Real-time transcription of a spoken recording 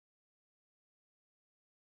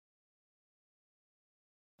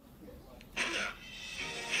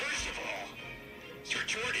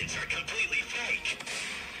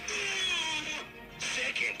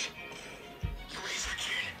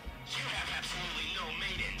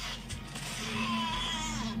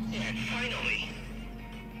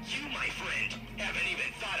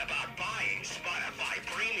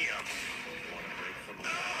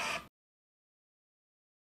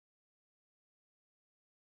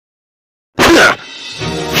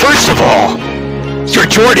Your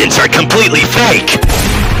Jordans are completely fake.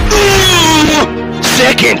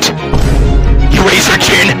 Second, Eraser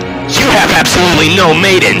Chin, you have absolutely no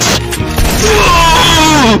maidens.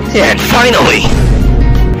 And finally,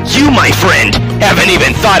 you, my friend, haven't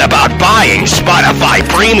even thought about buying Spotify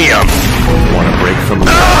Premium. Want a break from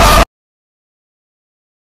the...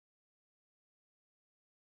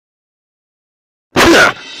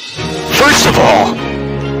 First of all,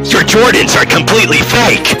 your Jordans are completely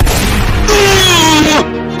fake.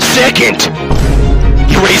 Second,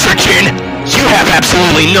 Eraser Chin, you have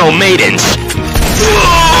absolutely no maidens.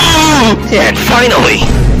 And finally,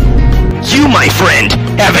 you, my friend,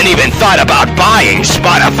 haven't even thought about buying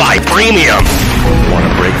Spotify Premium. Want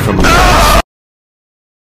a break from the...